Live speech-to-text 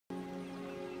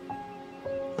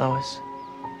Lois,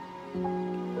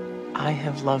 I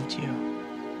have loved you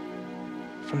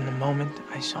from the moment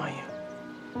I saw you.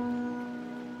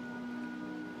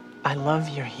 I love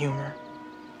your humor,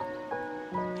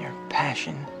 your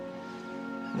passion,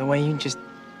 the way you just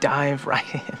dive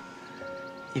right in,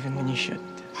 even when you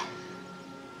shouldn't.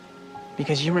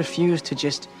 Because you refuse to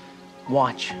just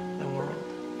watch the world.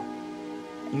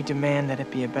 You demand that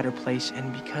it be a better place,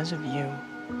 and because of you,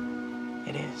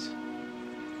 it is.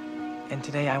 And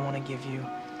today I want to give you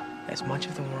as much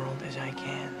of the world as I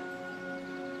can.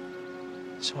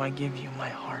 So I give you my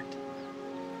heart,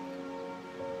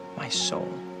 my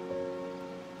soul,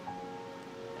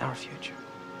 our future.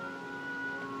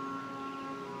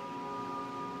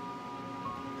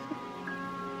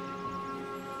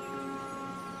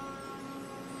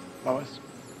 Lois.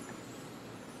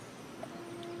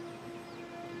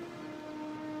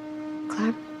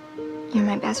 Clark, you're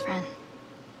my best friend.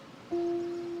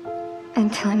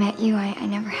 Until I met you, I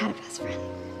never had a best friend.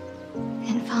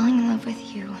 And falling in love with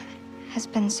you has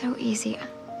been so easy.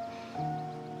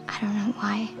 I don't know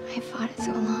why I fought it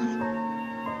so long.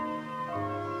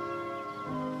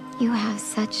 You have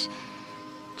such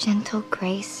gentle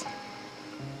grace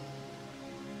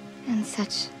and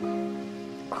such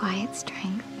quiet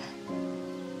strength.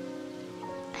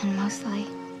 And mostly,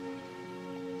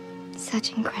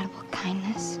 such incredible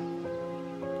kindness.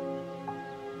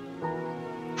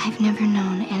 I've never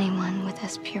known anyone with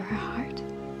as pure a heart.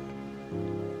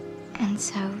 And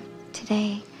so,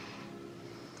 today,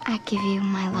 I give you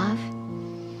my love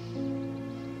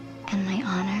and my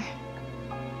honor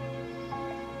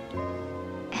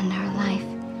and our life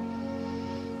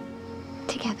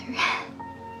together.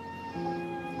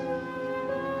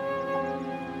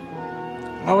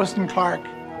 Lois and Clark,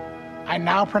 I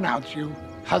now pronounce you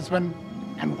husband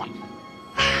and wife.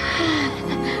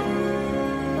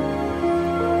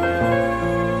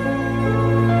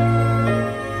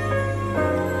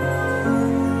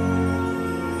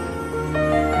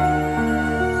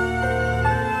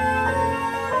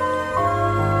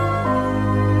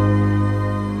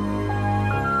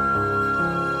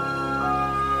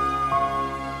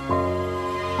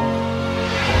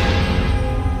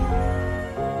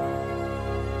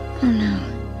 Oh no.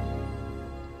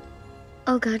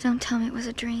 Oh God, don't tell me it was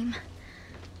a dream.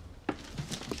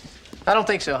 I don't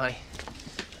think so, honey.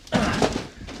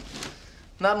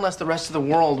 Not unless the rest of the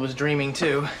world was dreaming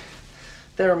too.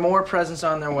 There are more presents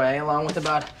on their way, along with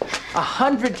about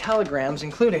 100 telegrams,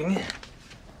 including...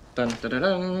 Dun, dun, dun,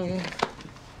 dun.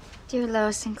 Dear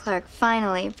Lois and Clark,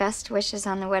 finally, best wishes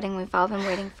on the wedding we've all been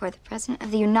waiting for. The President of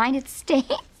the United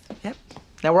States. Yep.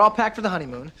 Now we're all packed for the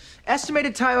honeymoon.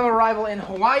 Estimated time of arrival in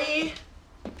Hawaii.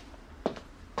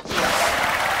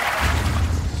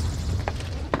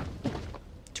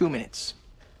 2 minutes.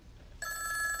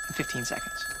 And 15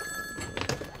 seconds.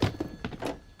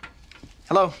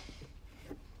 Hello.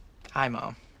 Hi,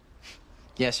 Mom.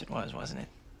 Yes, it was, wasn't it?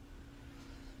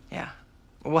 Yeah.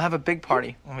 We'll have a big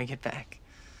party when we get back.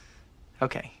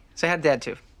 Okay. Say hi to Dad,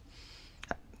 too.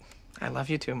 I love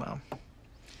you, too, Mom.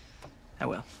 I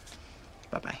will.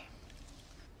 Bye-bye.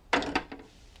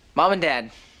 Mom and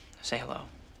Dad, say hello.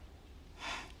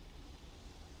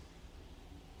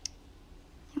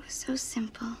 It was so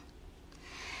simple.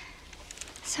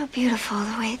 So beautiful,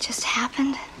 the way it just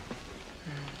happened.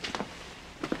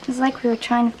 It was like we were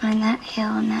trying to find that hill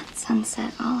and that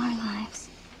sunset all our lives.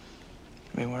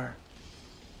 We were.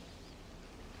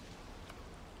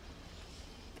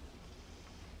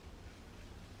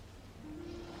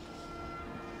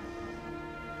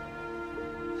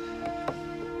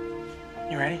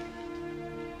 You ready?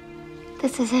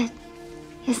 This is it,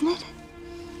 isn't it?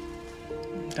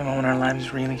 The moment our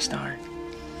lives really start.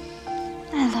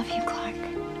 I love you, Clark.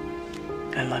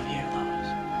 I love you, Lois.